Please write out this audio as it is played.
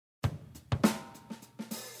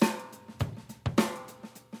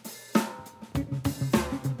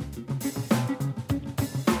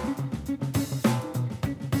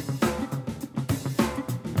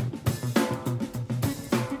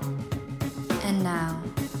now,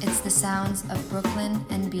 it's the sounds of Brooklyn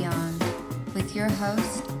and beyond, with your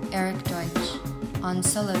host, Eric Deutsch, on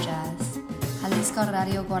Solo Jazz, Jalisco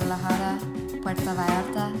Radio Guadalajara, Puerto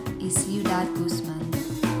Vallarta y Ciudad Guzmán.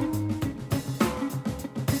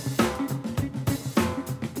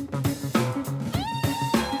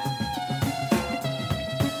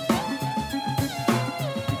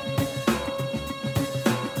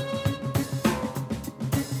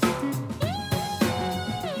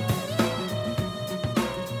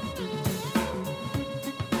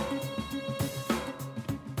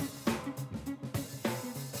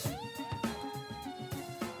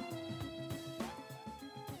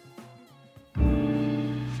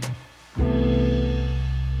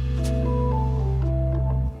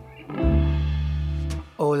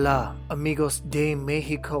 Hola, amigos de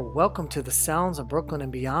Mexico. Welcome to the Sounds of Brooklyn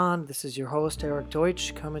and Beyond. This is your host, Eric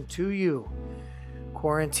Deutsch, coming to you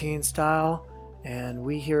quarantine style. And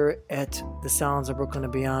we here at the Sounds of Brooklyn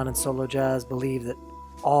and Beyond and Solo Jazz believe that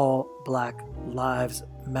all Black lives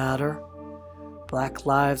matter. Black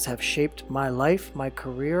lives have shaped my life, my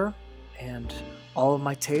career, and all of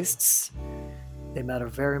my tastes. They matter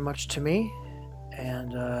very much to me.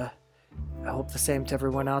 And I hope the same to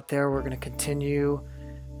everyone out there. We're going to continue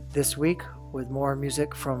this week with more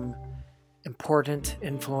music from important,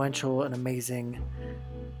 influential, and amazing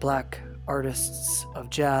Black artists of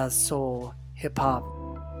jazz, soul, hip-hop,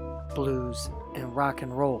 blues, and rock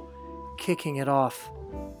and roll. Kicking it off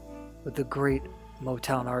with the great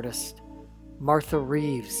Motown artist Martha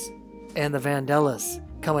Reeves and the Vandellas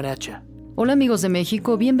coming at ya. Hola amigos de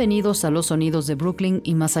México, bienvenidos a los sonidos de Brooklyn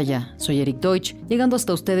y más allá. Soy Eric Deutsch, llegando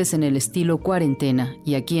hasta ustedes en el estilo cuarentena,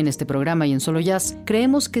 y aquí en este programa y en Solo Jazz,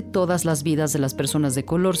 creemos que todas las vidas de las personas de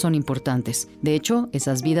color son importantes. De hecho,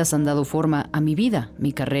 esas vidas han dado forma a mi vida,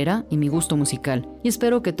 mi carrera y mi gusto musical, y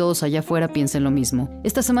espero que todos allá afuera piensen lo mismo.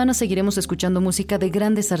 Esta semana seguiremos escuchando música de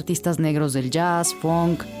grandes artistas negros del jazz,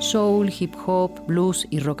 funk, soul, hip hop, blues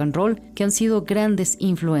y rock and roll, que han sido grandes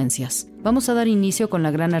influencias. Vamos a dar inicio con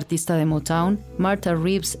la gran artista de Motown, Martha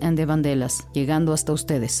Reeves and the Vandellas, llegando hasta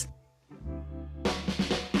ustedes.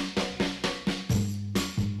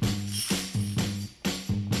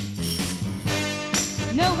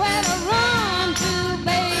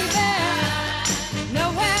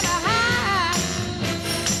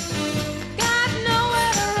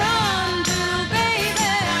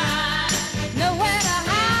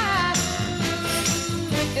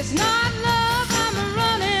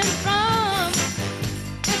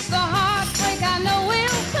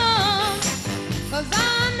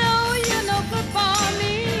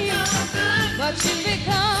 You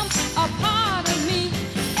become a part of me.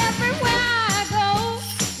 Everywhere I go,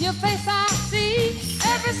 your face I see.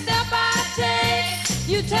 Every step I take,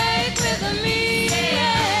 you take with me.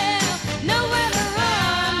 Yeah. Nowhere to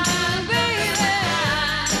run to, baby.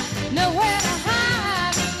 Nowhere to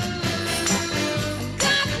hide.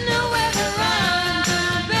 Got nowhere to run to,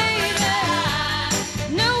 baby.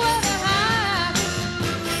 Nowhere to hide.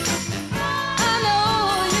 I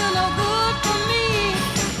know you're no good for me,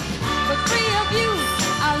 but free of you,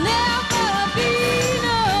 I'll never be,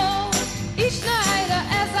 no. Each night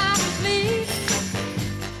as I sleep,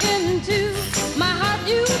 into my heart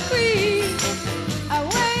you creep. I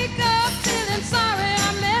wake up feeling sorry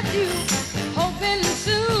I met you, hoping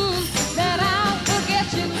soon that I'll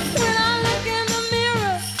forget you. When I look in the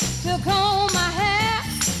mirror to comb my hair,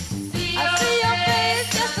 I see your face,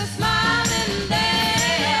 just a smiling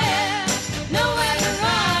there. Nowhere to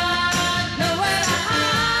run, nowhere to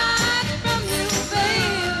hide from you,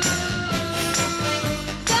 babe.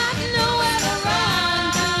 Got nowhere to run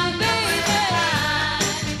to, baby.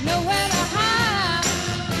 Nowhere to hide.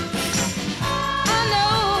 I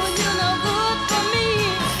know you're no good for me,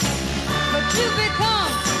 but you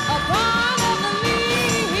become a part of me.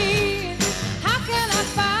 How can I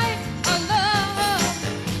fight a love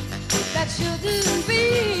that shouldn't be,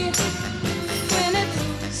 when it's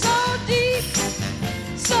so deep,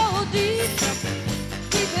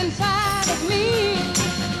 deep inside of me?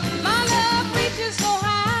 My love reaches so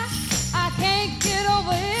high, I can't get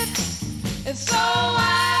over it. It's so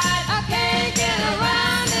wide, I can't get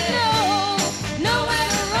around it. No, nowhere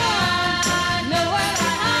to run, nowhere to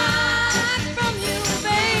hide from you.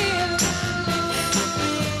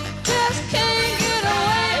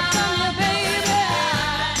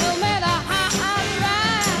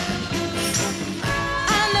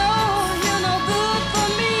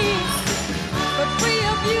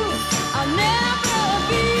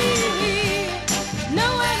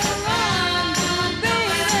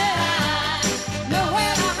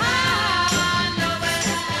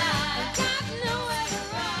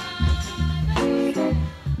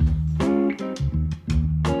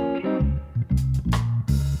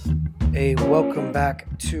 a welcome back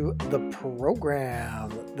to the program.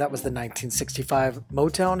 That was the 1965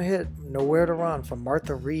 Motown hit, Nowhere to Run, from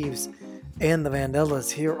Martha Reeves and the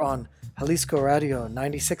Vandellas here on Jalisco Radio,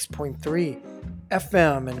 96.3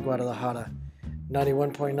 FM in Guadalajara,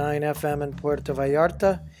 91.9 FM in Puerto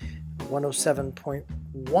Vallarta, 107.1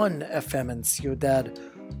 FM in Ciudad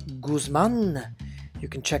Guzman. You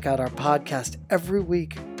can check out our podcast every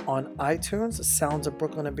week on iTunes, the Sounds of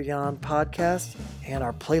Brooklyn and Beyond podcast, and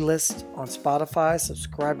our playlist on Spotify.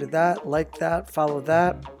 Subscribe to that, like that, follow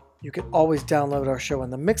that. You can always download our show on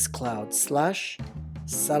the Mixcloud /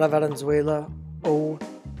 Sara Valenzuela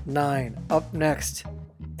 09. Up next,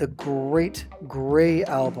 the great Gray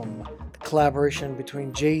album, the collaboration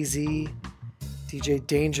between Jay-Z, DJ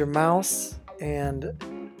Danger Mouse, and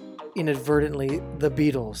inadvertently the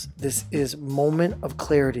Beatles. This is Moment of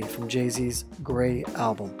Clarity from Jay-Z's Gray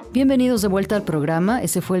album. Bienvenidos de vuelta al programa.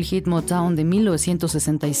 Ese fue el hit Motown de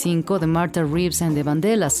 1965 de Martha Reeves and the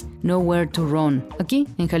Vandellas, Nowhere to Run, aquí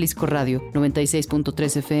en Jalisco Radio,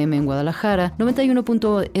 96.3 FM en Guadalajara,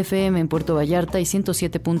 91.0 FM en Puerto Vallarta y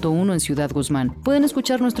 107.1 en Ciudad Guzmán. Pueden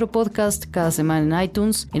escuchar nuestro podcast cada semana en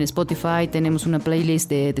iTunes, en Spotify tenemos una playlist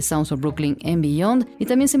de The Sounds of Brooklyn and Beyond y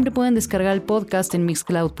también siempre pueden descargar el podcast en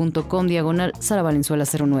mixcloud.com /Sara Valenzuela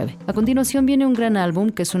 09. A continuación viene un gran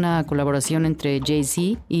álbum que es una colaboración entre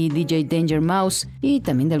Jay-Z y DJ Danger Mouse y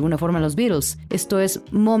también de alguna forma los Beatles. Esto es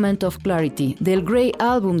Moment of Clarity del Grey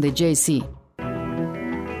Album de Jay-Z.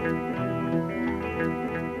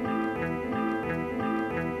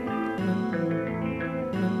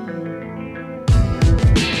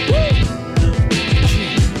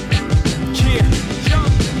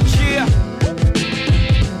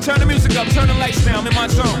 Turn the music up, turn the lights down, I'm in my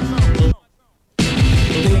zone.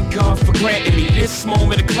 Thank God for granting me this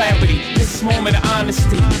moment of clarity, this moment of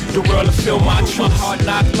honesty. The world will feel my truth. Hard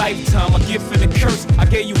knock lifetime, a gift and a curse. I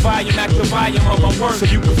gave you volume, active volume of my words, so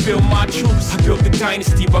you can feel my truth. I built the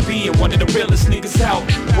dynasty by being one of the realest niggas out,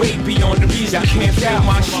 way beyond the reason. You can't feel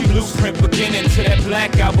my shoe blueprint beginning to that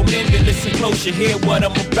black album ending. Listen close, you hear what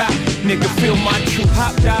I'm about. Nigga, feel my truth.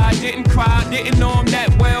 Hop died, didn't cry, didn't know him that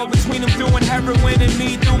well. Between them doing heroin and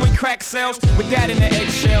me doing crack sales, with that in the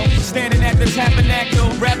eggshell, standing at the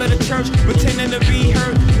tabernacle, rather the church, pretending to be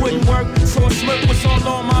hurt, wouldn't work, so a smirk was all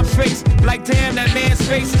on my face, like damn, that man's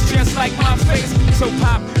face is just like my face. So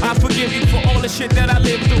Pop, I forgive you for all the shit that I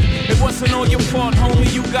lived through. It wasn't all your fault,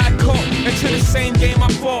 homie, you got caught into the same game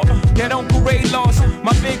I fought, that Uncle Ray lost,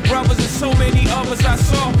 my big brothers and so many others I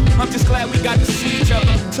saw. I'm just glad we got to see each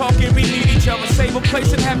other, talk and we need each other, save a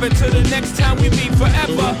place in heaven till the next time we meet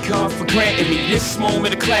forever. Thank God for granting me this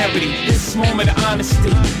moment of clarity, this moment of honesty.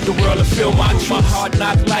 The world will feel my truth. My hard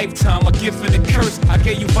knock lifetime, a gift and a curse. I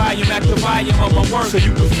gave you volume after volume of my words, so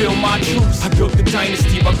you can feel my truth. I built the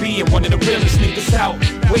dynasty by being one of the realest niggas out,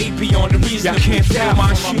 way beyond the reason. You can't feel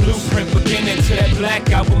my shoe blueprint beginning to that black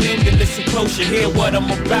album ending. Listen close, you hear what I'm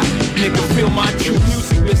about. Nigga, feel my truth.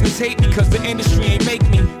 Music business hate me cause the industry ain't make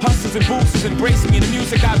me. Hustlers and boosters embrace me in the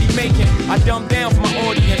music I be making. I dumb down for my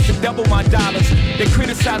audience to double my dollars. They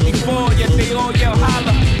criticize me for, yet they all yell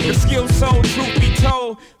holla. The skill sold, truth be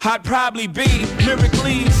told, I'd probably be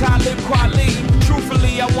lyrically Talib Kweli.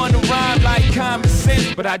 Truthfully, I wanna rhyme like common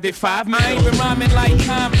sense, but I did 5 minutes. I ain't been rhyming like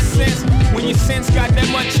common sense. When your sense got that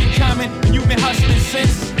much in common, and you've been hustling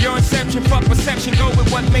since your inception, fuck perception, go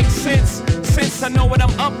with what makes sense. Since I know what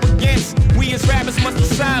I'm up against, we as rappers must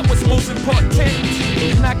decide what's most important.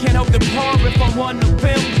 And I can't help the poor if I'm one of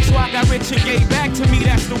them. So I got rich and gave back to me,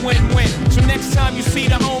 that's the win-win. So next time you see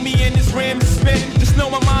the homie in his rim spin, just know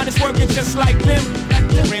my mind is working just like them.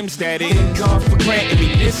 The rims that is. Thank God for granting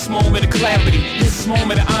me this moment of clarity, this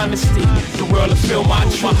moment of honesty. The world will feel my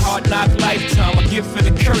truth. My hard knock lifetime, a gift and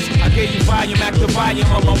a curse. I gave you volume after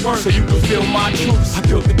volume of my words, so you can feel my truth. I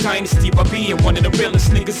built the dynasty by being one of the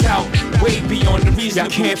realest niggas out, way beyond the reason.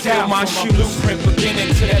 You can't feel my shoe blueprint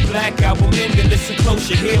beginning to that black album ending. Listen close,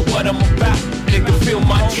 you hear what I'm about. Nigga, feel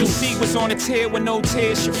my truth. C was on a tear when no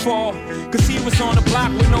tears should fall, cause he was on the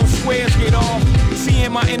block with no squares get off. See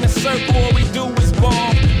him out in the circle, all we do is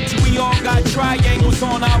ball. So we all got triangles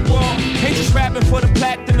on our wall. Ain't just rapping for the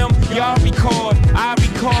platinum, y'all record, I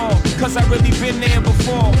recall, cause I really been there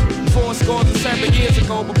before. 7 years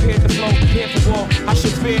ago, prepared to flow, prepared for war. I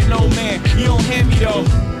should fear no man, you don't hear me though.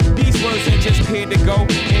 These words ain't just here to go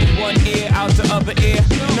in one ear, out the other ear.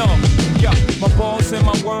 No, yo, my balls and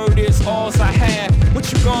my word is alls I have.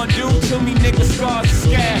 What you gonna do to me, nigga, scars are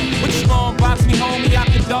scared? What you gonna box me, homie, I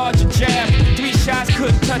can dodge a jab. 3 shots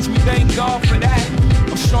couldn't touch me, thank God for that.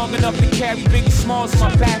 I'm strong enough to carry Biggie Smalls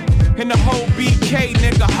on my back, and the whole BK,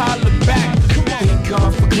 nigga, holler back. Thank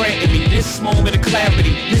God for granting me this moment of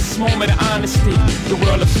clarity, this moment of honesty. The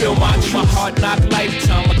world will feel my truth. My heart knock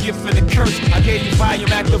lifetime, a gift and a curse. I gave you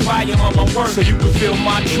volume, act the volume on my work, so you can feel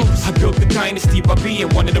my truth. I built the dynasty by being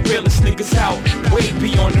one of the realest niggas out. Way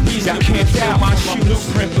beyond the reason you can't feel my shoes.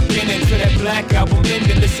 Blueprint beginning to that Black Album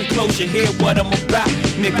ending. Listen close, you hear what I'm about.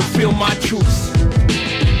 Nigga, feel my truth.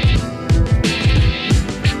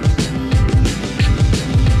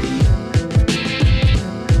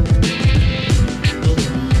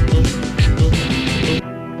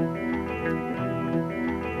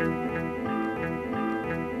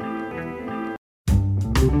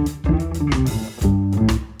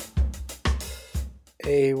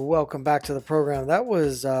 Welcome back to the program. That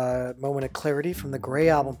was a Moment of Clarity from the Grey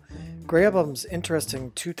Album. Grey Album's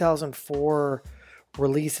interesting 2004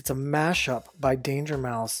 release. It's a mashup by Danger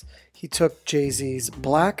Mouse. He took Jay-Z's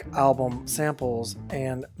Black Album samples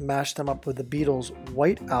and mashed them up with the Beatles'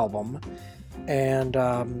 White Album, and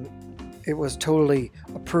it was totally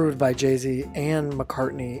approved by Jay-Z and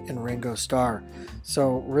McCartney and Ringo Starr.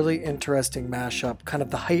 So really interesting mashup, kind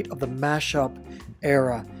of the height of the mashup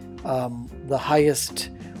era. The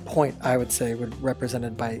highest point, I would say,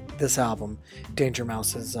 represented by this album, Danger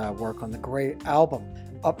Mouse's work on the Grey Album.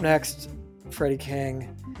 Up next, Freddie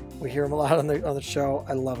King. We hear him a lot on the show.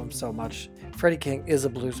 I love him so much. Freddie King is a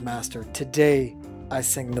blues master. Today, I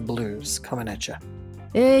sing the blues. Coming at ya.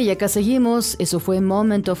 Y acá seguimos. Eso fue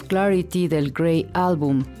Moment of Clarity del Grey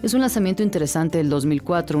Album. Es un lanzamiento interesante del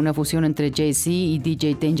 2004, una fusión entre Jay-Z y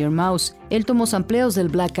DJ Danger Mouse. Él tomó sampleos del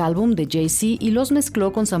Black Album de Jay-Z y los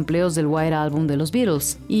mezcló con sampleos del White Album de los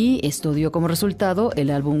Beatles. Y esto dio como resultado el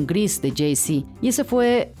álbum Gris de Jay-Z. Y ese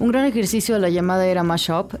fue un gran ejercicio de la llamada era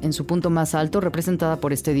mashup, en su punto más alto, representada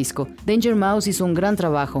por este disco. Danger Mouse hizo un gran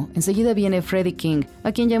trabajo. Enseguida viene Freddie King,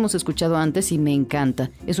 a quien ya hemos escuchado antes y me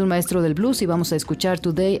encanta. Es un maestro del blues y vamos a escuchar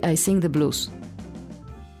Today I Sing the Blues.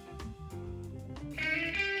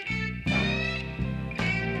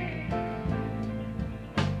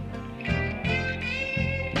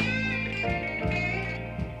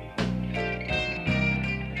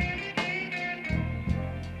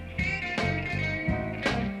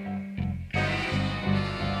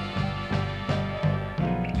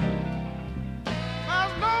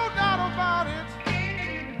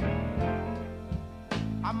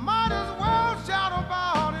 I might as well shout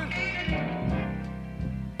about it.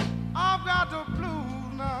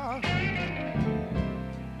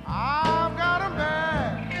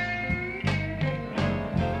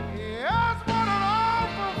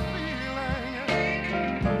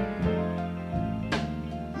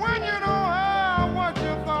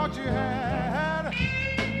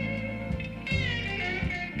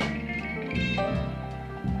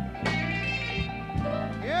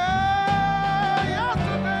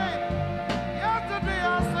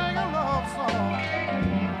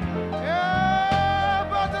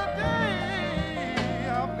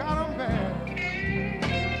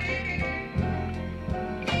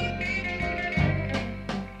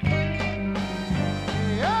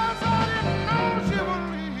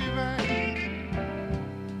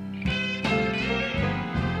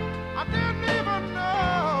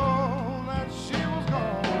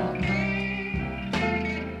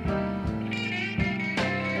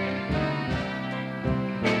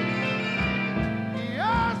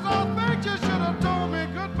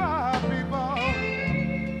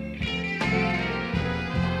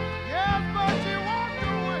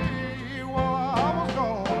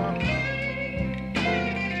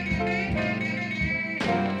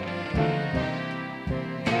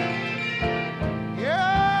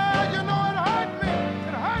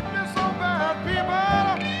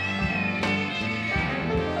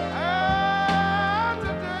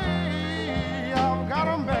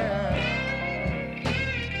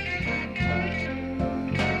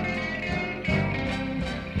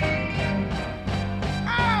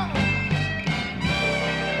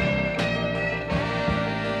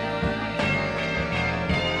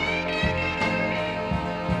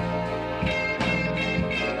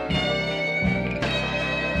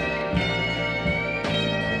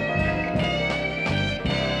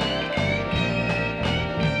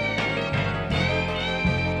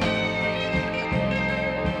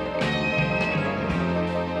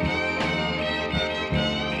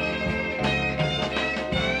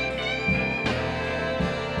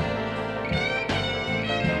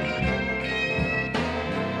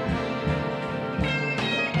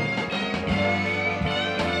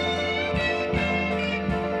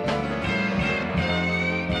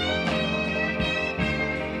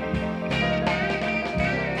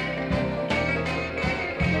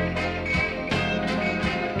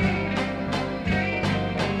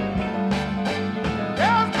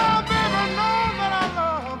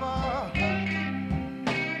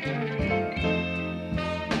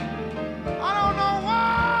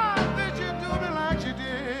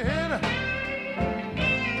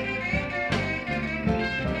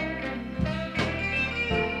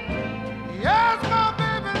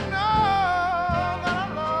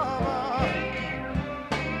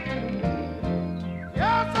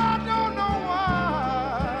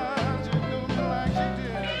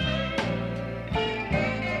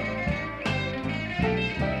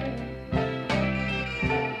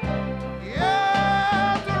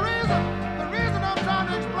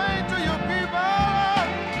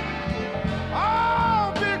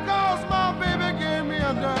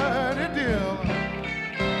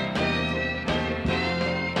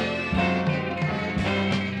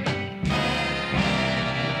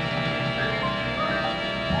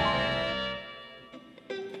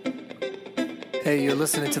 Hey, you're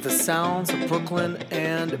listening to the sounds of Brooklyn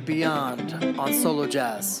and beyond on Solo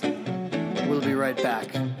Jazz. We'll be right back.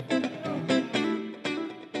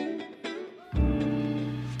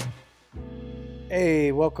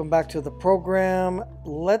 Hey, welcome back to the program.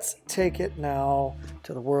 Let's take it now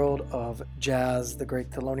to the world of jazz. The great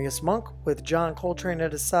Thelonious Monk with John Coltrane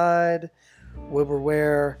at his side, Wilbur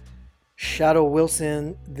Ware, Shadow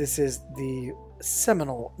Wilson. This is the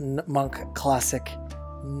seminal Monk classic,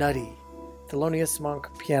 Nutty. Thelonious Monk,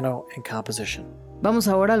 piano and composition. Vamos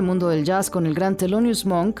ahora al mundo del jazz con el gran Thelonious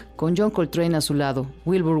Monk, con John Coltrane a su lado,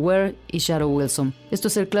 Wilbur Ware y Shadow Wilson. Esto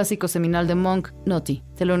es el clásico seminal de Monk, Nutty.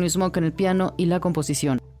 Thelonious Monk en el piano y la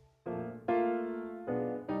composición.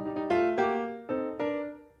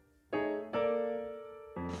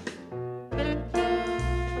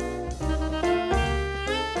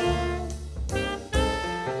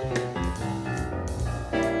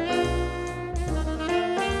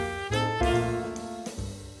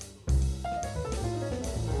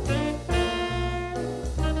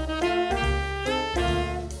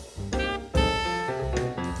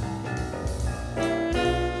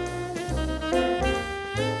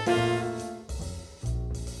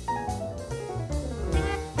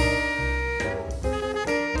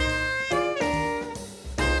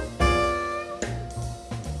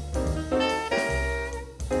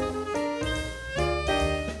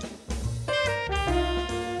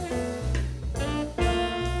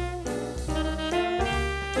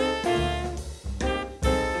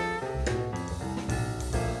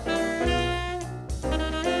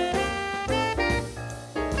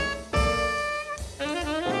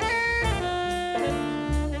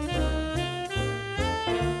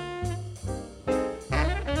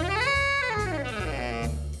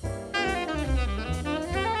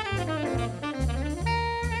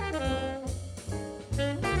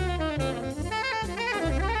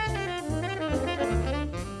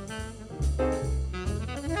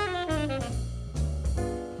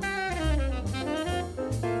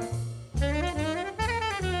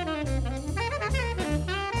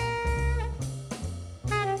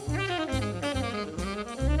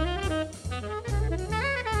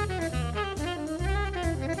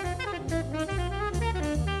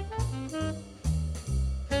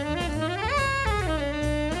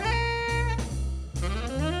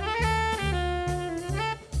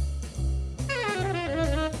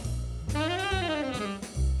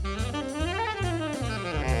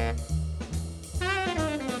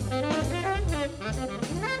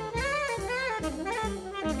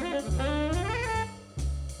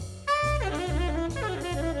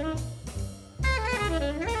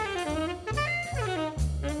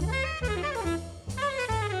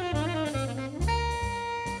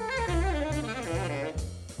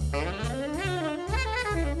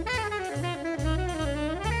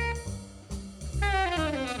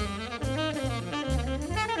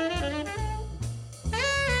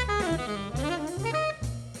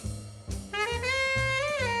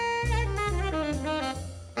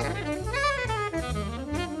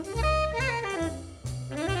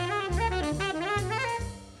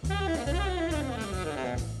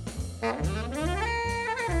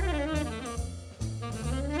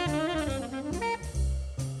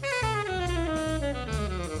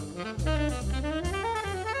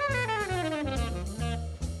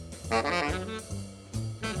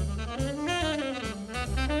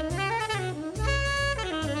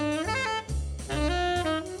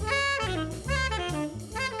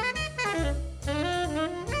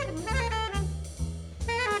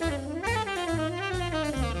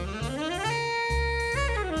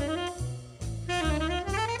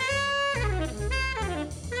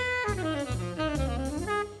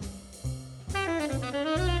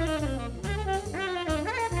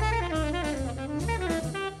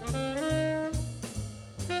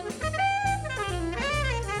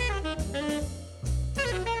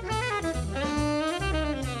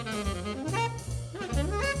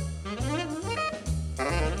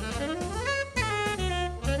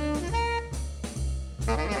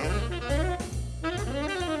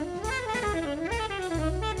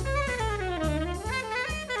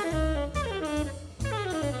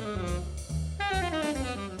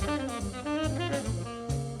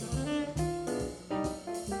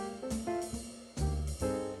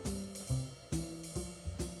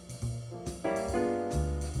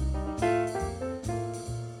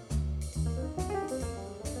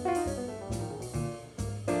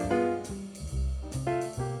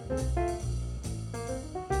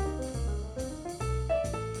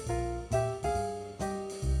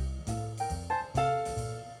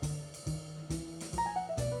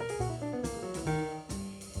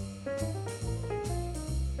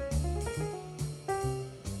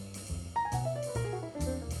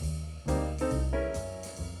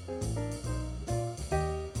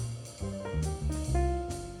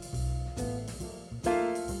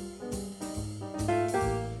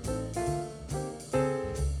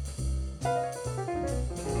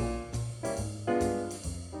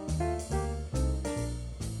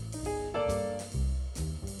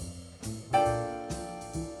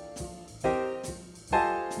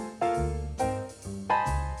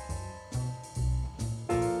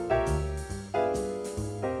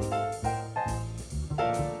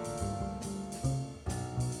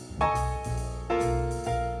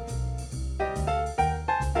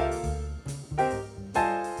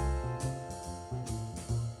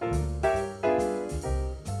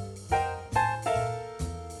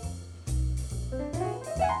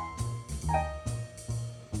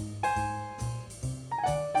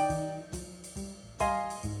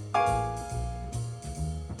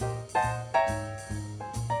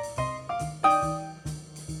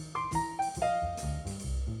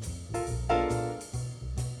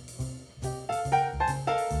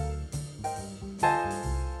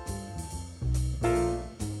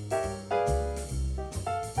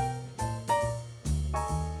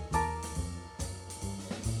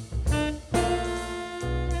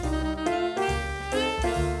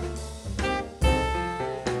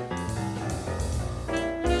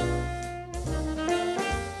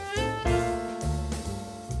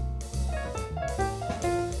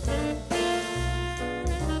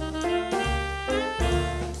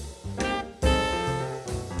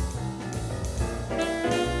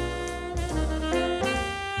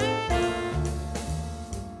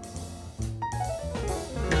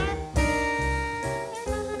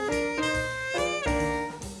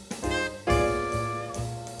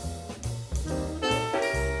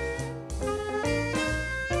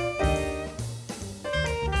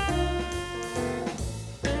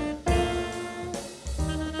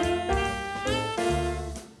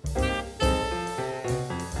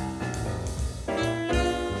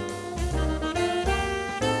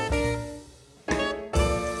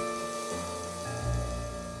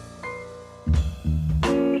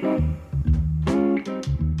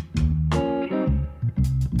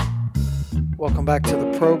 Welcome back to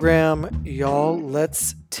the program, y'all.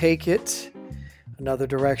 Let's take it another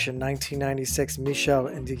direction. 1996, Me'Shell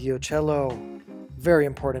Ndegeocello, very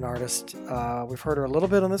important artist. We've heard her a little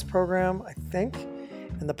bit on this program, I think,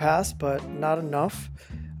 in the past, but not enough.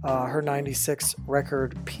 Her 96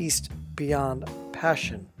 record, Peace Beyond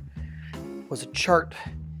Passion, was a chart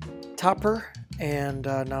topper and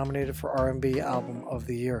nominated for R&B Album of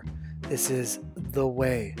the Year. This is The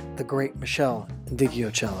Way, the great Me'Shell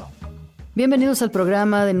Ndegeocello. Bienvenidos al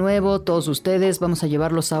programa de nuevo, todos ustedes. Vamos a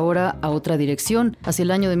llevarlos ahora a otra dirección, hacia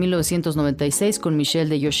el año de 1996 con Me'Shell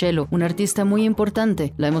Ndegeocello, una artista muy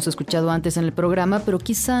importante. La hemos escuchado antes en el programa, pero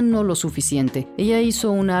quizá no lo suficiente. Ella hizo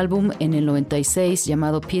un álbum en el 96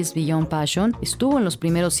 llamado Peace Beyond Passion, estuvo en los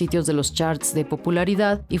primeros sitios de los charts de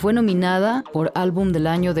popularidad y fue nominada por Álbum del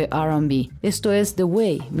Año de R&B. Esto es The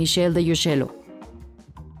Way, Me'Shell Ndegeocello.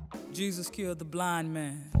 Jesus killed the blind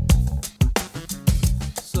man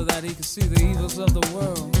so that he could see the evils of the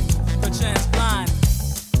world. Perchance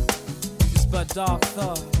blindness is but dark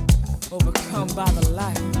thought overcome by the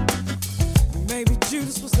light. Maybe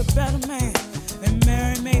Judas was the better man and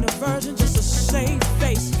Mary made a virgin just to save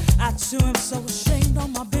face. I too am so ashamed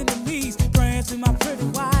on my bending knees, praying to my pretty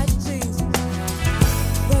white Jesus.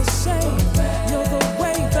 They say you're the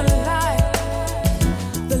way, the light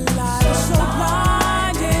is so blind.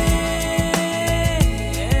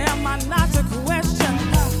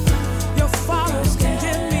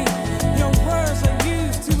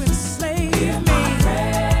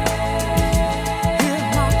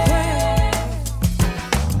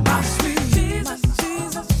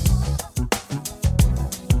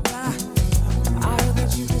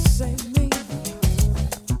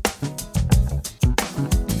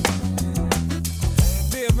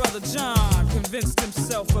 Convinced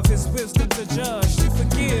himself of his wisdom to judge, to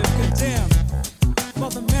forgive, condemn.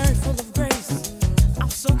 Mother Mary full of grace, I'm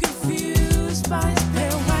so confused by his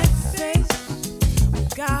pale white face.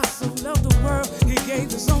 God so loved the world, he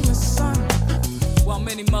gave his only son. While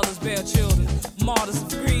many mothers bear children, martyrs of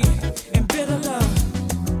greed and bitter love.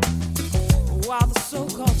 While the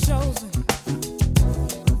so-called chosen,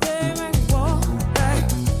 they make war.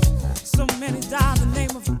 So many die in the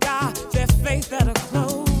name of God, their faith at a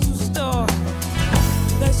closed door.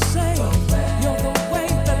 They say you're the way,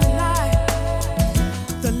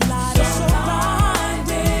 the light is so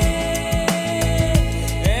blinding.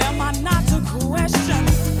 Am I not to question?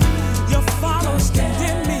 Your followers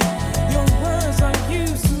condemn me. Your words are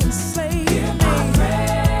used to enslave me.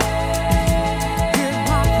 Hear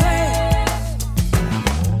my prayer,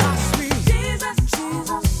 my sweet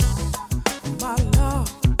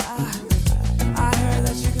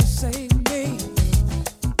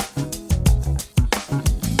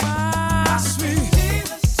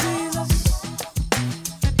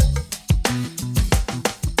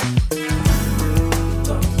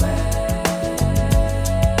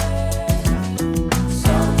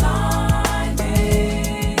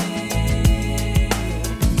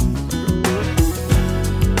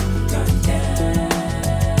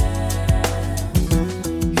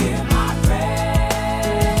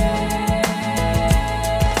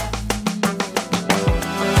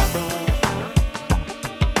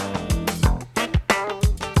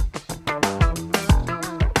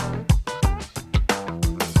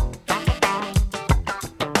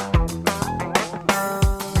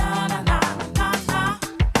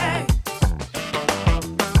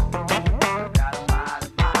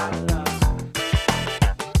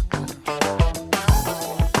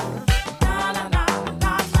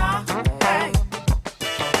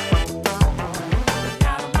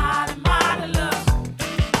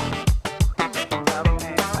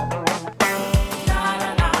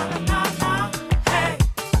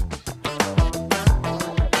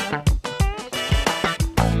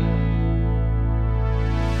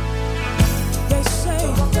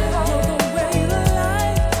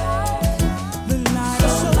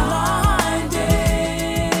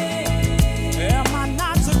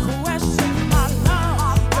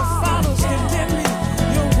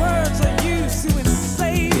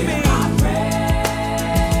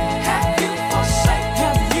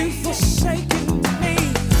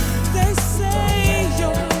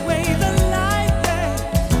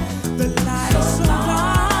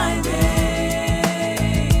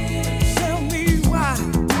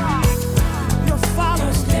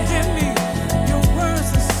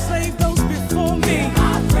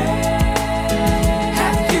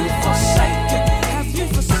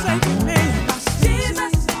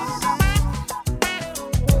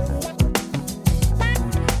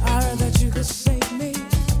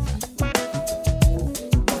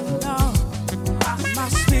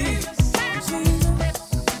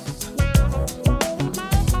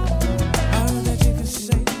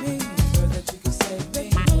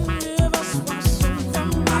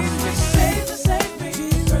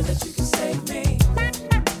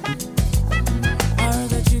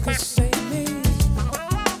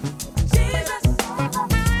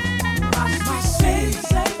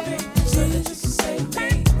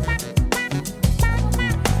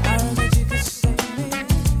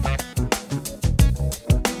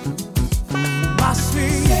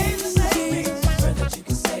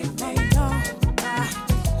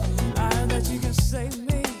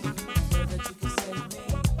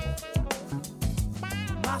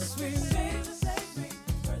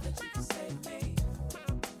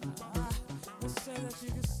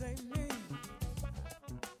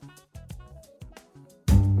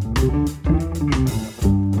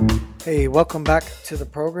Hey, welcome back to the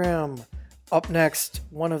program. Up next,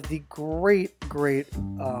 one of the great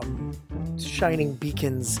shining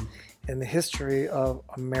beacons in the history of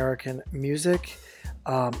American music,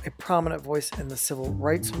 a prominent voice in the civil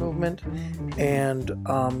rights movement, and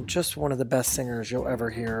just one of the best singers you'll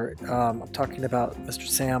ever hear. I'm talking about Mr.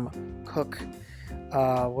 Sam Cooke.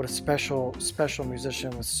 What a special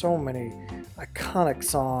musician with so many iconic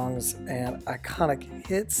songs and iconic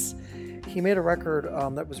hits. He made a record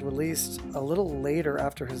that was released a little later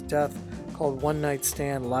after his death called One Night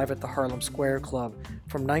Stand Live at the Harlem Square Club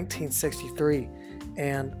from 1963.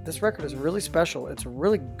 And this record is really special. It's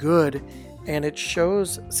really good, and it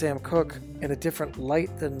shows Sam Cooke in a different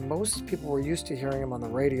light than most people were used to hearing him on the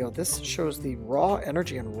radio. This shows the raw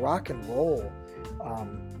energy and rock and roll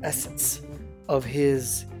essence of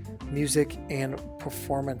his music and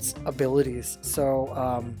performance abilities.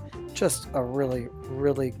 So just a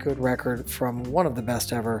really good record from one of the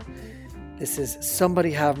best ever. This is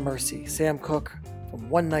Somebody Have Mercy, Sam Cooke from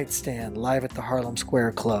One Night Stand, live at the Harlem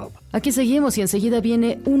Square Club. Aquí seguimos y enseguida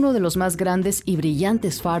viene uno de los más grandes y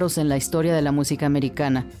brillantes faros en la historia de la música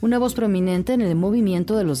americana, una voz prominente en el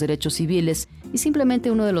movimiento de los derechos civiles y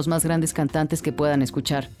simplemente uno de los más grandes cantantes que puedan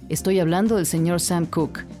escuchar. Estoy hablando del señor Sam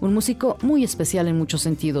Cooke, un músico muy especial en muchos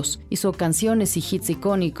sentidos. Hizo canciones y hits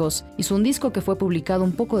icónicos, hizo un disco que fue publicado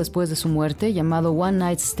un poco después de su muerte llamado One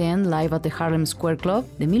Night Stand Live at the Harlem Square Club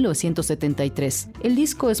de 1973. El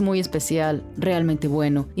disco es muy especial, realmente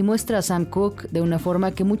bueno, y muestra a Sam Cooke de una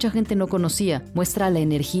forma que mucha gente no conocía. Muestra la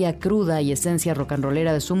energía cruda y esencia rock and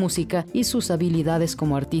rollera de su música y sus habilidades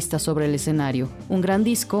como artista sobre el escenario. Un gran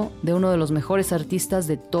disco de uno de los mejores artistas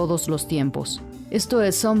de todos los tiempos. Esto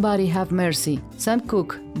es Somebody Have Mercy, Sam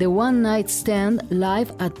Cooke, The One Night Stand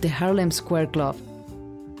Live at the Harlem Square Club.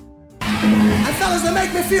 And fellas, that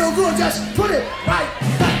make me feel good, just put it right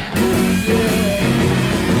back. Yeah.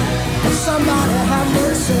 Somebody have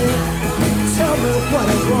mercy, tell me what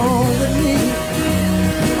is wrong with me.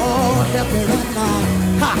 Oh, help me right now.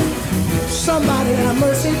 Ha! Somebody have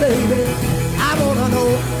mercy, baby. I wanna know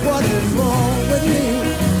what is wrong with me.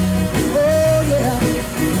 Oh, yeah.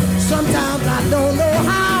 Sometimes I don't know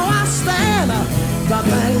how I stand the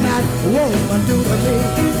thing that woman do to me.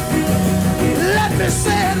 Let me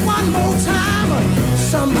say it one more time.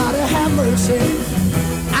 Somebody have mercy.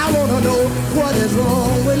 I wanna know what is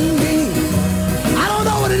wrong with me. I don't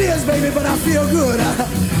know what it is, baby, but I feel good.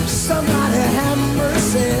 Somebody have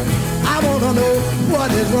mercy. I wanna know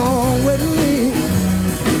what is wrong with me.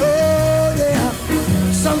 Oh, yeah.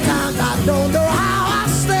 Sometimes I don't know how I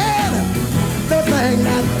stand the thing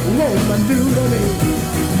that woman do to me.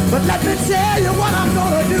 But let me tell you what I'm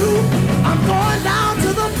gonna do. I'm going down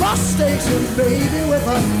to the bus station, baby, with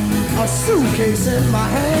a suitcase in my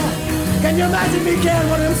hand. Can you imagine me carrying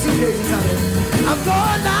one of them suitcases, honey? I'm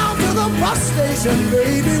going down to the bus station,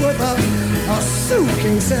 baby, with a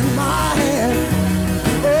suitcase in my hand.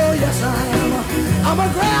 Oh, yes, I am. I'm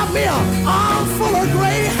gonna grab me an armful of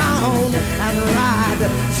Greyhound and ride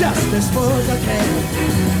just as far as I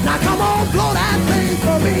can. Now, come on, blow that thing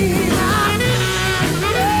for me now.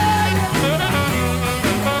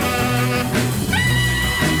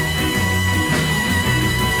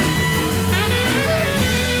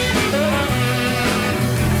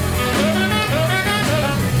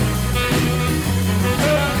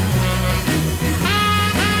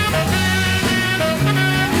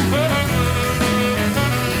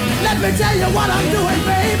 Let me tell you what I'm doing,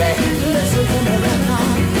 baby. Listen to me right now.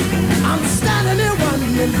 I'm standing there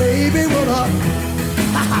wondering, baby, with a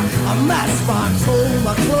matchbox hold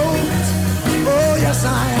my clothes. Oh, yes, I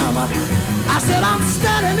am. I said I'm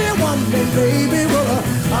standing there wondering, baby,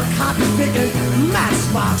 with a cotton-picking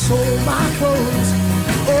matchbox hold my clothes.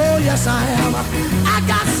 Oh, yes, I am. I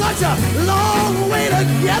got such a long way to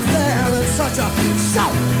get there and such a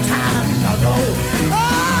short time to go. Oh,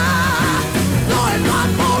 Lord,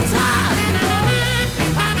 one more time.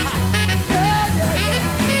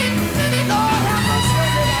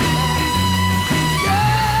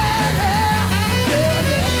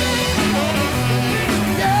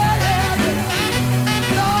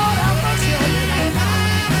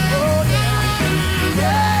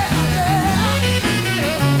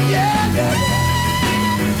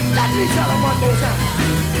 Let me tell him one more time.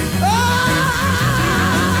 Ah,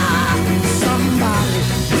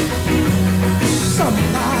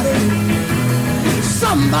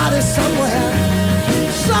 somebody somewhere,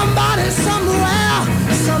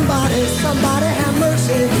 somebody have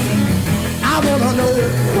mercy. I wanna know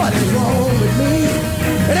what is wrong with me.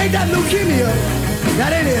 It ain't that leukemia,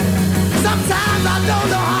 that ain't it. Sometimes I don't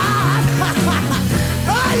know how.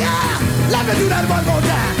 Oh yeah, let me do that one more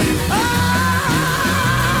time.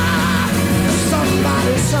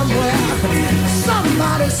 somebody somewhere,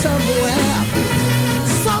 somebody somewhere,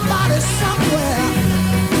 somebody somewhere,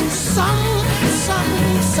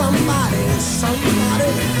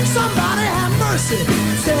 somebody have mercy.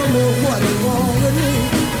 Tell me what is wrong with me.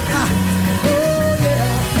 Oh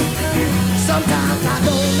yeah. Sometimes I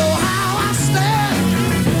don't know how I stand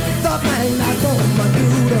the thing that woman do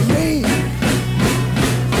to me.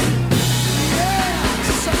 Yeah,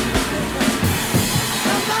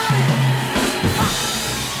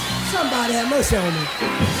 somebody have mercy on me.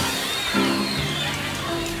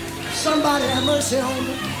 Somebody have mercy on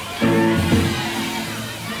me.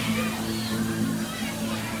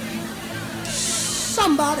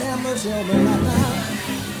 Somebody have mercy on me right now.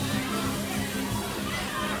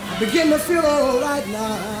 I begin to feel all right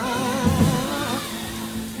now.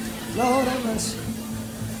 Lord have mercy.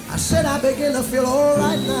 I said I begin to feel all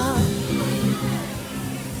right now.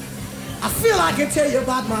 I feel I can tell you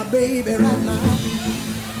about my baby right now.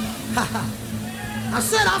 I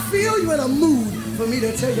said I feel you in a mood for me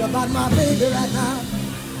to tell you about my baby right now.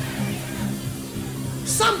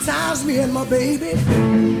 Sometimes me and my baby,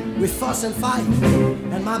 we fuss and fight,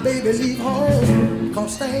 and my baby leave home,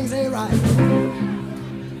 cause things ain't right.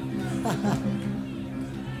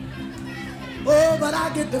 Oh, but I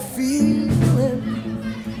get the feeling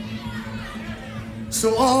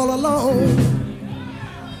so all alone,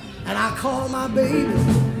 and I call my baby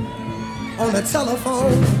on the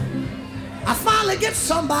telephone. I finally get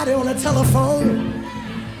somebody on the telephone,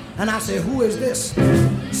 and I say, who is this?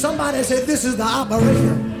 Somebody said, this is the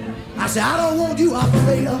operator. I said, I don't want you,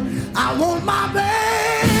 operator. I want my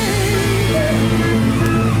baby.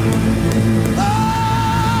 Oh,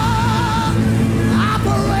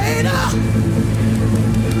 operator.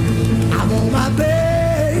 I want my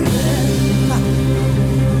baby.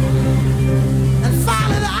 And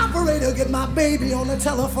finally the operator get my baby on the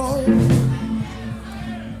telephone.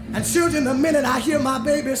 And children, the minute I hear my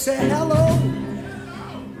baby say hello,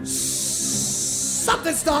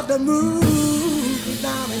 something start to move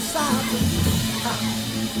down inside me.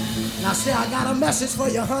 Now say I got a message for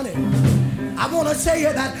you, honey. I want to tell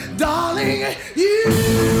you that, darling,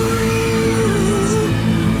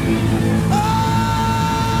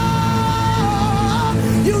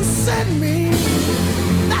 you sent me.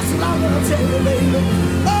 That's what I want to tell you, baby.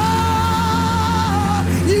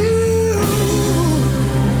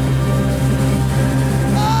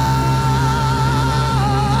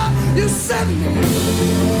 You sent me.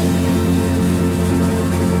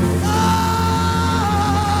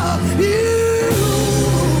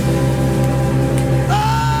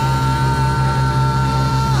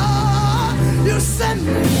 You sent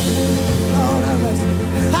me. Lord have mercy.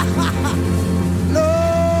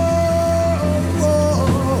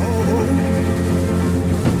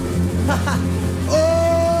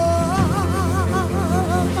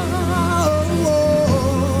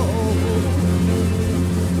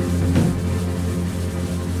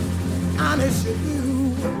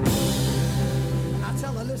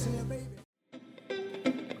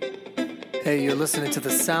 Hey, you're listening to the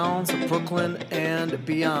sounds of Brooklyn and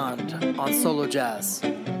beyond on Solo Jazz.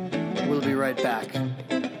 We'll be right back.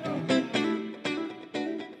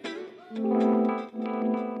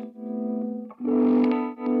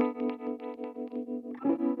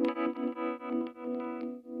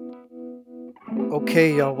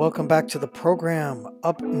 Okay, y'all, welcome back to the program.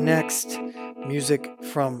 Up next, music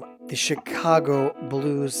from the Chicago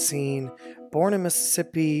blues scene. Born in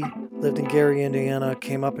Mississippi, lived in Gary, Indiana,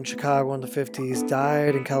 came up in Chicago in the 50s,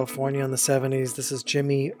 died in California in the 70s. This is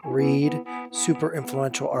Jimmy Reed, super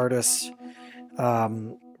influential artist.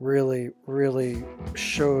 Really, really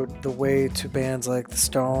showed the way to bands like the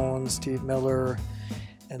Stones, Steve Miller,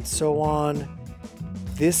 and so on.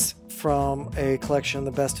 This from a collection,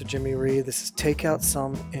 The Best of Jimmy Reed. This is Take Out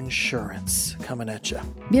Some Insurance, coming at ya.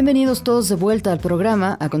 Bienvenidos todos de vuelta al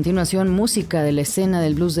programa. A continuación, música de la escena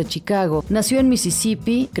del blues de Chicago. Nació en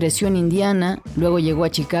Mississippi, creció en Indiana, luego llegó a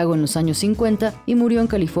Chicago en los años 50 y murió en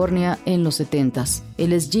California en los 70s.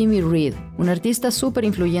 Él es Jimmy Reed, un artista súper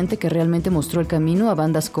influyente que realmente mostró el camino a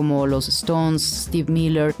bandas como los Stones, Steve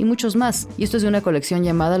Miller y muchos más. Y esto es de una colección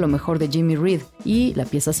llamada Lo Mejor de Jimmy Reed, y la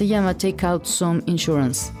pieza se llama Take Out Some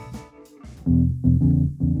Insurance.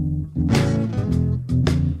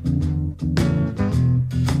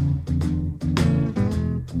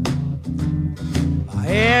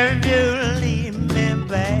 If you leave me,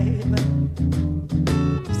 baby,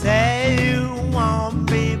 say you won't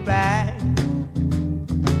be back,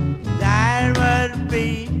 that would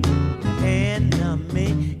be the end of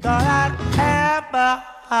me. 'Cause I'd have a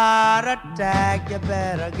heart attack. You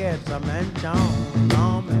better get some insurance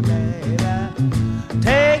on me, baby.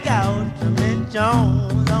 Take out some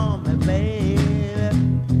Jones on me, baby.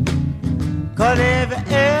 'Cause if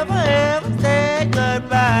you ever say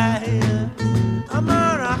goodbye, I'm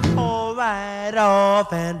gonna hold right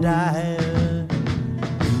off and die.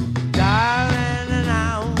 Darling, and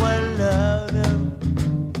I will love you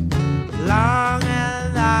long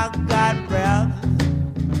as I got breath.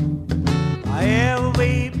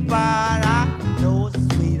 Every part I know,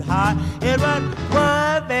 sweetheart, it would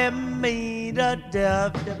worry me to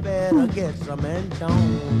death. You better get some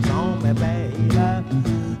insurance on me, baby.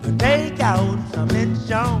 Take out some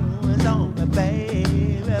insurance on me,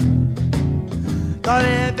 baby. 'Cause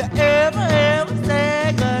if you ever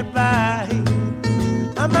say goodbye,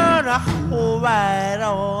 I'm gonna hold right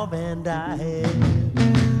off and die.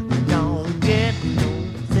 Don't get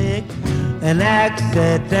sick, an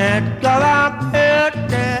accident, 'cause I'm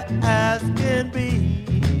healthy as can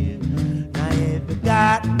be. Now if you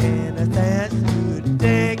got any sense, you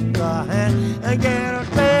take a hand and get a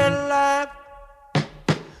straight life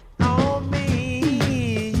on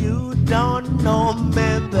me. You don't know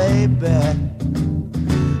me, baby,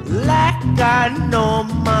 like I know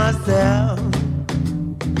myself.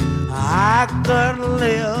 I couldn't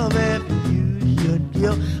live if you should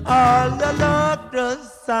give all the love to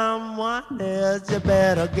someone else. You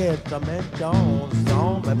better get some insurance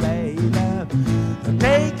on me, baby.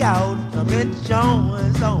 Take out some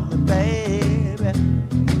insurance on me, baby.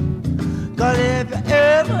 'Cause if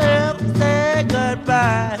you ever say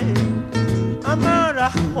goodbye, I'm gonna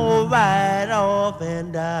hold right off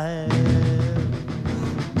and die.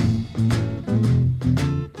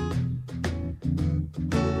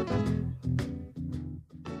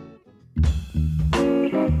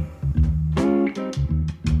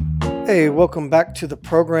 Hey, welcome back to the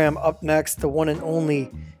program. Up next, the one and only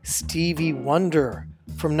Stevie Wonder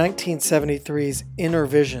from 1973's Inner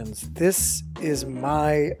Visions. This is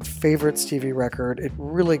my favorite Stevie record. It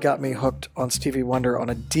really got me hooked on Stevie Wonder on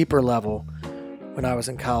a deeper level when I was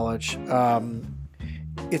in college.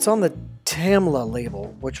 It's on the Tamla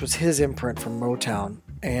label, which was his imprint from Motown,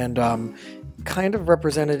 and kind of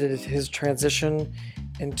represented his transition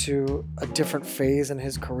into a different phase in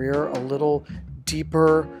his career, a little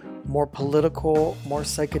deeper, more political, more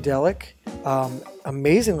psychedelic.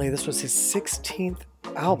 Amazingly, this was his 16th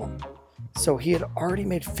album. So he had already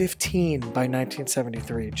made 15 by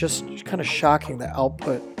 1973. Just kind of shocking, the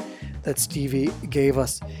output that Stevie gave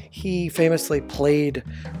us. He famously played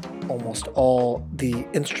almost all the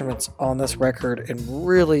instruments on this record and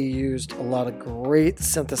really used a lot of great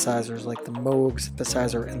synthesizers like the Moog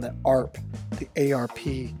synthesizer and the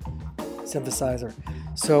ARP synthesizer.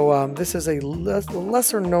 So this is a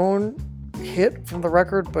lesser known hit from the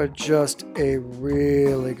record, but just a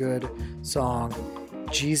really good song.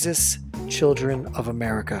 Jesus, Children of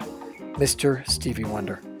America. Mr. Stevie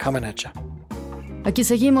Wonder, coming at ya. Aquí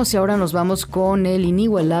seguimos y ahora nos vamos con el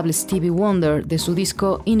inigualable Stevie Wonder de su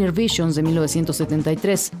disco Inner Visions de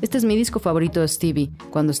 1973. Este es mi disco favorito de Stevie.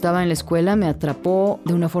 Cuando estaba en la escuela me atrapó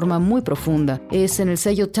de una forma muy profunda. Es en el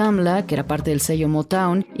sello Tamla, que era parte del sello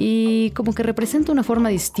Motown, y como que representa una forma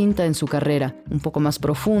distinta en su carrera, un poco más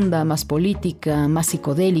profunda, más política, más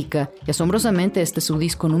psicodélica. Y asombrosamente este es su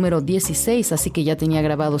disco número 16, así que ya tenía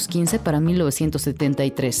grabados 15 para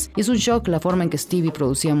 1973. Y es un shock la forma en que Stevie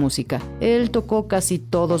producía música. Él tocó casi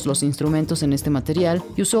todos los instrumentos en este material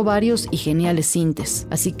y usó varios y geniales sintes.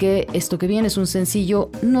 Así que esto que viene es un sencillo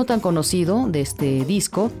no tan conocido de este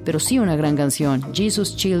disco, pero sí una gran canción,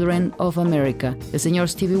 Jesus Children of America, el señor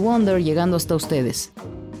Stevie Wonder llegando hasta ustedes.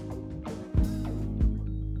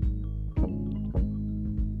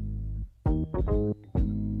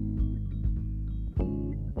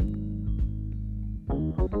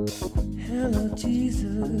 Hello,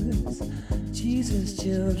 Jesus, Jesus,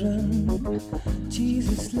 children.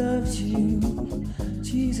 Jesus loves you,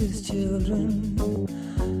 Jesus, children.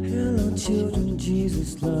 Hello, children,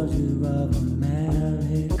 Jesus loves you of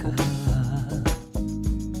America.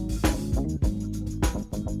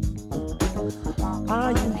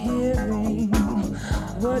 Are you hearing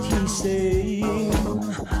what he's saying?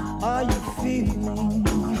 Are you feeling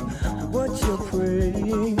what you're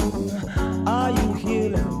praying? Are you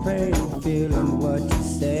healing, praying, feeling what you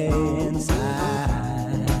say inside?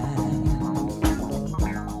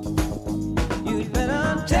 You'd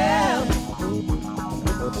better tell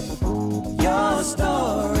your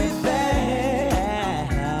story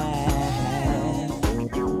fast,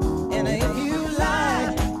 and if you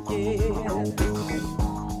like it,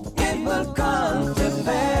 it will come to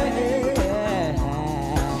pass.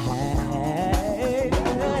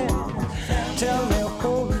 Tell me,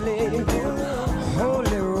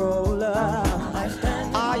 holy roller,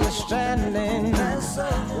 are you standing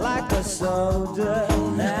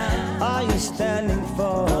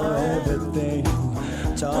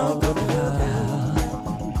talk about.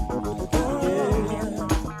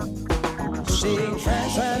 See,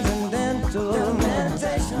 transcendental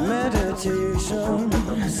meditation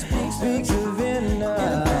speaks of inner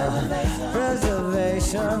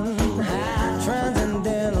preservation.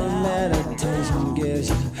 Transcendental meditation gives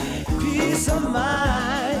you peace of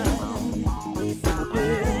mind.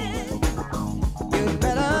 You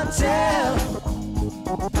better tell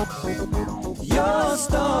your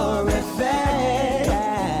story fast.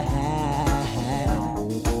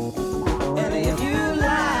 And if you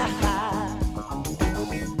lie,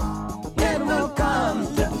 it will come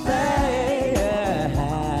to pass.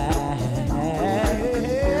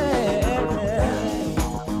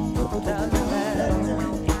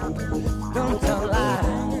 Don't tell lies.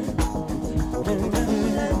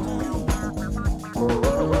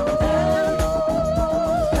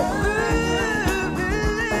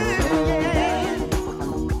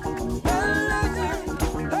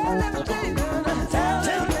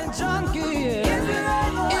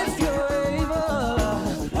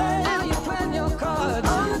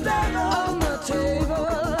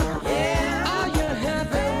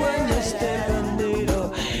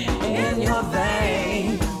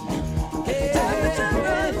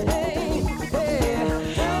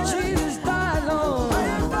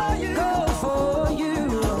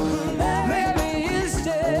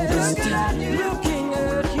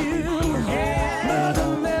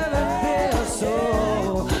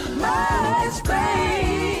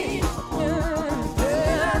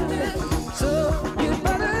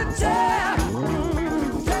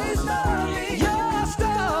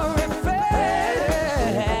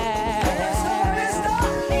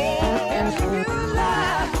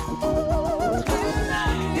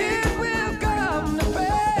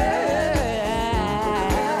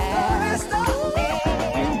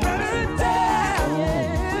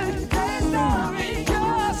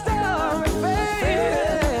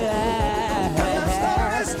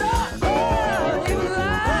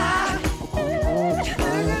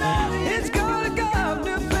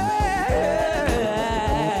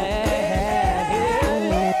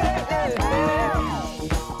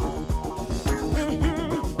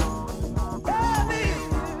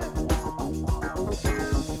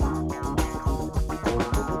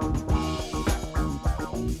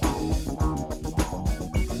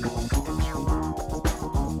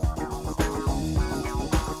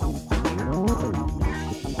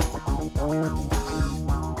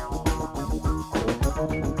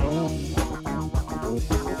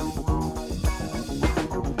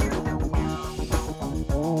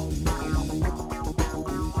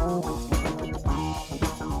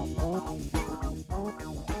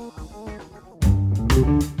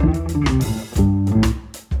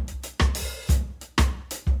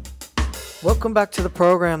 Welcome back to the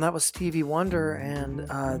program. That was Stevie Wonder, and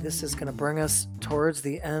this is going to bring us towards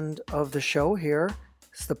the end of the show here.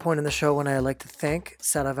 This is the point in the show when I like to thank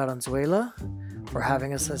Sara Valenzuela for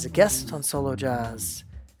having us as a guest on Solo Jazz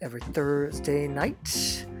every Thursday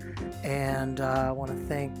night. And I want to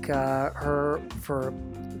thank her for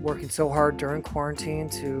working so hard during quarantine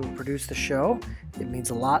to produce the show. It means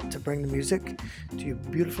a lot to bring the music to you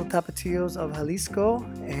beautiful tapatillos of Jalisco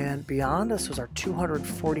and beyond. This was our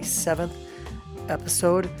 247th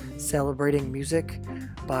episode celebrating music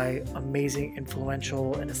by amazing,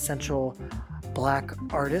 influential, and essential Black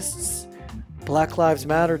artists. Black Lives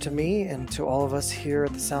Matter to me and to all of us here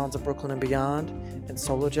at the Sounds of Brooklyn and Beyond and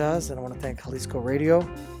Solo Jazz. And I want to thank Jalisco Radio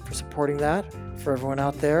for supporting that. For everyone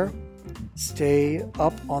out there, stay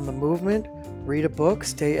up on the movement, read a book,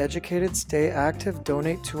 stay educated, stay active,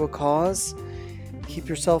 donate to a cause, keep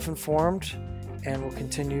yourself informed, and we'll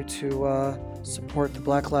continue to support the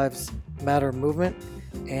Black Lives Matter movement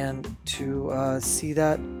and to see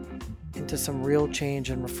that into some real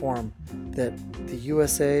change and reform that the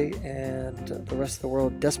USA and the rest of the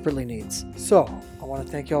world desperately needs. So, I want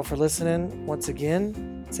to thank you all for listening once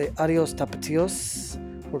again. Say adios tapatillos.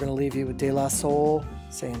 We're going to leave you with De La Soul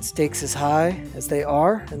saying stakes as high as they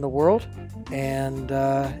are in the world. And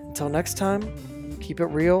until next time, keep it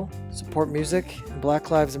real, support music and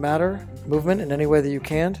Black Lives Matter movement in any way that you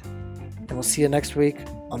can. And we'll see you next week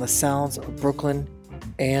on the Sounds of Brooklyn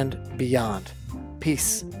and Beyond.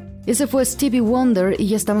 Peace. Ese fue Stevie Wonder y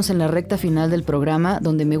ya estamos en la recta final del programa,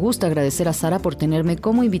 donde me gusta agradecer a Sara por tenerme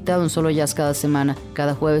como invitado en Solo Jazz cada semana,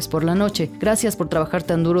 cada jueves por la noche. Gracias por trabajar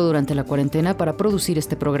tan duro durante la cuarentena para producir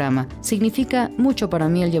este programa. Significa mucho para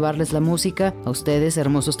mí el llevarles la música a ustedes,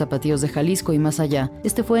 hermosos tapatíos de Jalisco y más allá.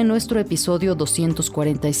 Este fue nuestro episodio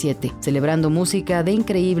 247, celebrando música de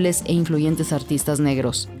increíbles e influyentes artistas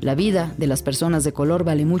negros. La vida de las personas de color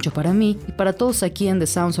vale mucho para mí y para todos aquí en The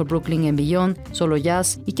Sounds of Brooklyn and Beyond, Solo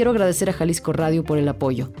Jazz, y quiero agradecer a Jalisco Radio por el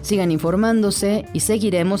apoyo. Sigan informándose y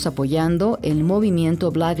seguiremos apoyando el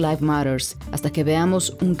movimiento Black Lives Matters hasta que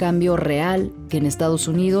veamos un cambio real que en Estados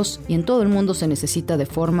Unidos y en todo el mundo se necesita de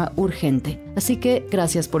forma urgente. Así que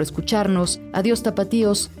gracias por escucharnos. Adiós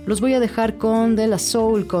tapatíos. Los voy a dejar con De La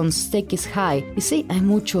Soul con Stake is High. Y sí, hay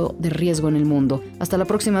mucho de riesgo en el mundo. Hasta la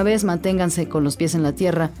próxima vez, manténganse con los pies en la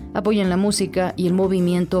tierra, apoyen la música y el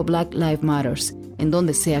movimiento Black Lives Matters en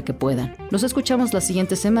donde sea que puedan. Nos escuchamos la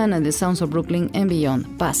siguiente semana en The Sounds of Brooklyn and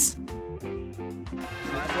Beyond. Paz.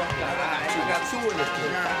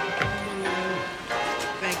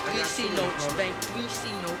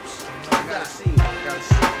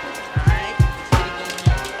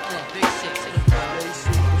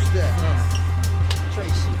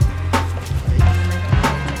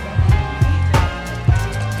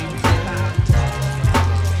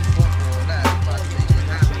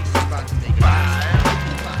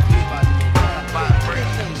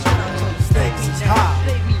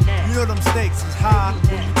 Stakes is high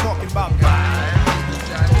when you talking about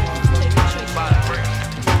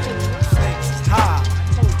stakes is high.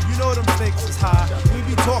 You know them stakes is high. We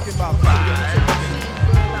be talking about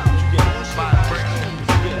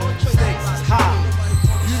stakes is high.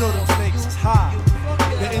 You know them stakes is high.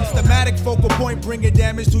 The instamatic focal point bringing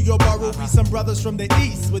damage to your burrow. Be some brothers from the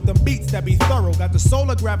east with them beats that be thorough. Got the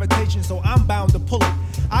solar gravitation, so I'm bound to pull it.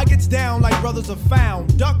 I gets down like brothers are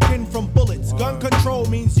found, ducking from bullets. Gun control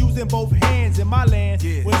means using both hands in my land.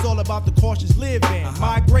 When it's all about the cautious living,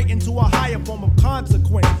 migrating to a higher form of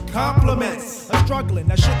consequence. Compliments are struggling,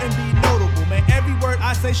 that shouldn't be notable. Man, every word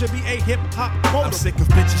I say should be a hip-hop quote. I'm sick of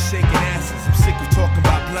bitches shaking asses. I'm sick of talking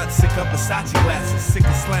about blood, sick of Versace glasses, sick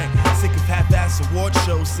of slang, sick of half-ass award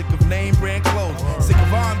shows, sick of name brand clothes, sick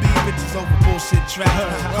of R&B bitches over bullshit tracks,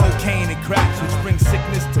 cocaine and cracks, which brings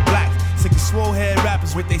sickness to blacks. Sick of swole head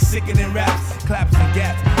rappers with they sickening raps, claps and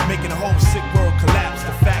gaps, making the whole sick world collapse.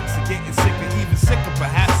 The facts are getting sicker, even sicker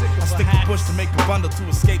perhaps. I stick a push to make a bundle to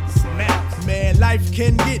escape the synapse. Man, life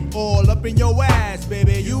can get all up in your ass,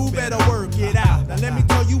 baby. You better work it out. Now let me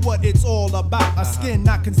tell you what it's all about. A skin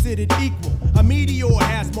not considered equal. A meteor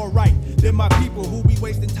has more right than my people who be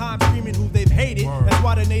wasting time screaming who they've hated. That's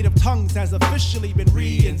why the native tongues has officially been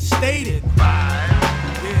reinstated.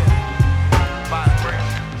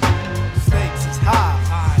 Stakes is high.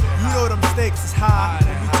 You know them stakes is high.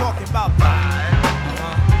 When we talking about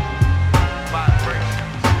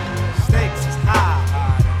stakes is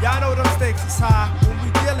high. Y'all know them stakes is high when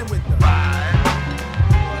we dealing with them.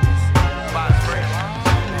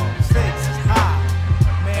 Stakes is high.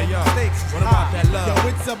 Man, yo, stakes is what high. about that love? Yo,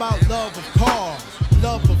 it's about love of cars.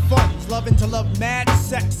 Love for funds, loving to love mad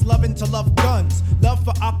sex, loving to love guns, love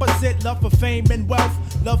for opposite, love for fame and wealth,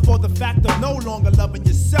 love for the fact of no longer loving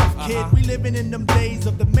yourself, kid. We living in them days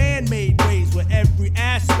of the man-made ways where every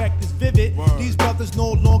aspect is vivid. These brothers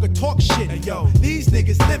no longer talk shit, yo. These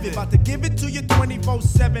niggas live it, about to give it to you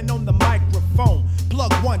 24/7 on the microphone.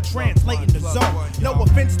 Plug one, translating the zone. No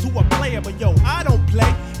offense to a player, but yo, I don't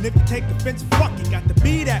play. And if you take offense, fuck it, got to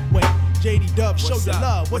be that way. JD Dub, show your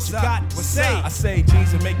love, what you got to say? I say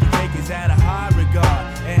jeans and making niggas out of high regard,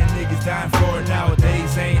 and niggas dying for it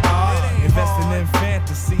nowadays ain't hard. Investing in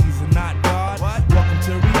fantasies and not God. Welcome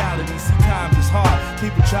to reality, see times is hard.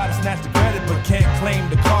 People try to snatch the credit but can't claim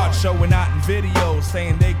the card. Showing out in videos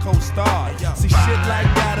saying they co-starred. See shit like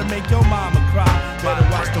that'll make your mama cry. Better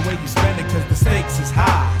watch the way you spend it cause the stakes is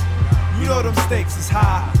high. You know them stakes is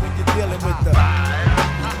high when you're dealing with the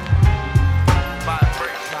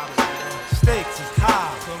stakes is high.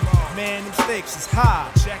 Man, them stakes is high.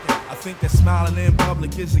 Check it. I think that smiling in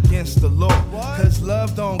public is against the law. Cause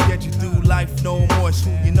love don't get you through life no more. It's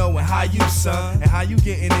who you know and how you, son. And how you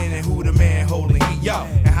getting in and who the man holding heat, yo.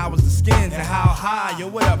 And how was the skins and how high, yo,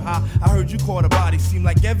 what up, how? I heard you caught a body. Seem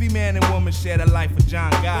like every man and woman share the life of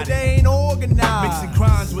John Gotti. But they ain't organized. Mixing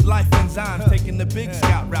crimes with life enzymes. Taking the big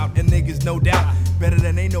scout route. And niggas, no doubt, better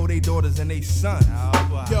than they know they daughters and they sons.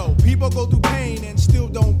 Yo, people go through pain and still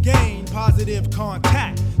don't gain positive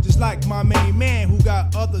contact. Just like my main man who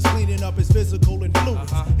got others cleaning up his physical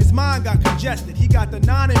influence. His mind got congested, he got the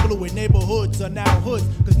non-influent. Neighborhoods are now hoods,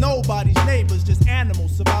 cause nobody's neighbors, just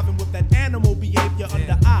animals surviving with that animal behavior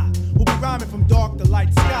under eye. We'll be rhyming from dark to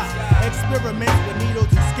light sky. experiments where needles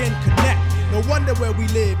and skin connect. No wonder where we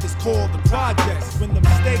live is called the projects. When the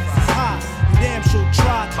stakes is high, you damn sure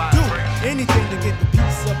try to do anything to get the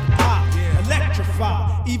piece of the pie.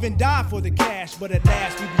 Electrify, even die for the cash, but at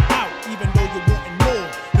last we be out, even though you're wanting more.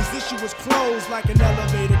 This issue was closed like an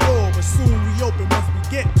elevator door, but soon reopen once we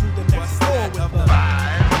get to the next floor with the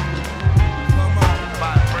vibe. Come on,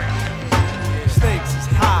 stakes is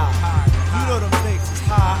high. You know them stakes is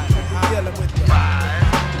high. We're dealing with the vibe.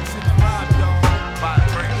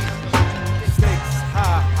 Stakes is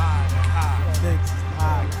high. Stakes is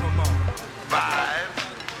high. Come on.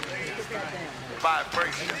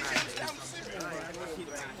 Vibration.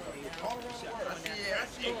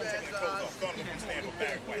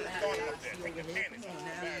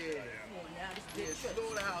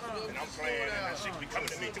 And I'm playing, and that shit be coming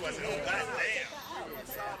to me too. I said, oh, goddamn.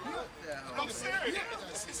 I'm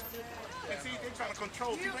serious. And see, they're trying to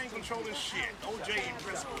control. People ain't controlling shit. OJ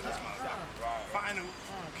principle in this motherfucker. Find who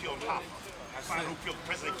killed Hoffa. Find who killed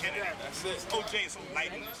President Kennedy. OJ is so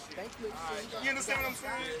light in this shit. You understand what I'm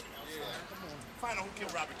saying? Find out who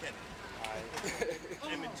killed Robert Kennedy.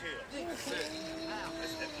 Emmett Till. That's it.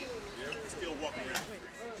 He's still walking around.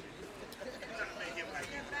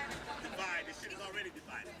 Divide. This shit is already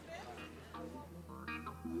divided.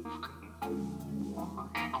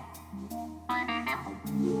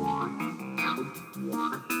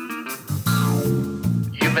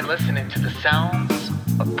 You've been listening to the sounds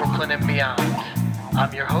of Brooklyn and beyond.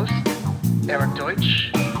 I'm your host, Eric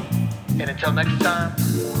Deutsch, and until next time,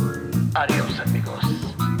 adios amigos.